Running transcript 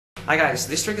Hi guys,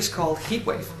 this trick is called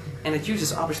Heatwave, and it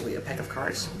uses obviously a pack of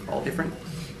cards, all different,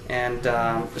 and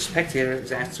the spectator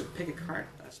is asked to pick a card.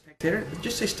 Spectator,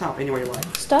 just say stop anywhere you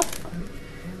like. Stop.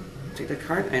 Take that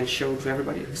card and show it to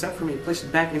everybody, except for me. Place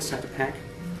it back inside the pack.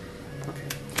 Okay.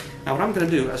 Now what I'm going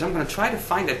to do is I'm going to try to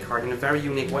find that card in a very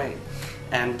unique way,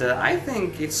 and I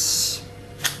think it's,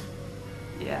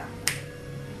 yeah,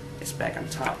 it's back on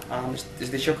top.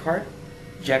 Is this your card?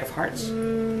 Jack of Hearts?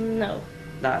 No.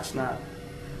 No, it's not.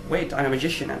 Wait, I'm a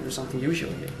magician and there's something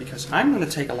usual here, because I'm going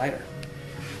to take a lighter.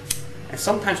 And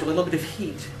sometimes with a little bit of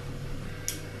heat,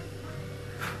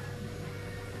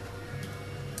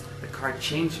 the card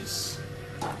changes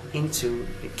into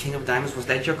the King of Diamonds. Was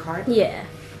that your card? Yeah.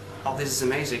 Oh, this is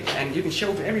amazing. And you can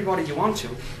show it to everybody you want to.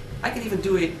 I can even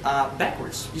do it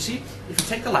backwards. You see, if you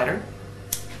take the lighter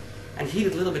and heat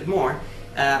it a little bit more,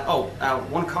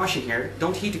 one caution here,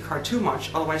 don't heat the card too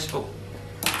much, otherwise,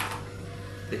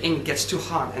 the ink gets too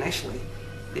hot, and actually,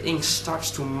 the ink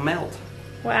starts to melt.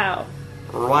 Wow.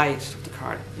 Right to the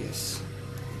card, yes.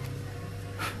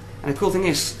 And the cool thing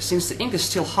is, since the ink is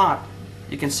still hot,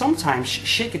 you can sometimes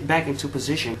shake it back into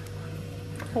position.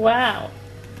 Wow.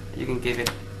 You can give it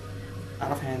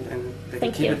out of hand, and they can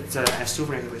Thank keep you. it as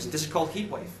souvenir. This is called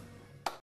Heatwave.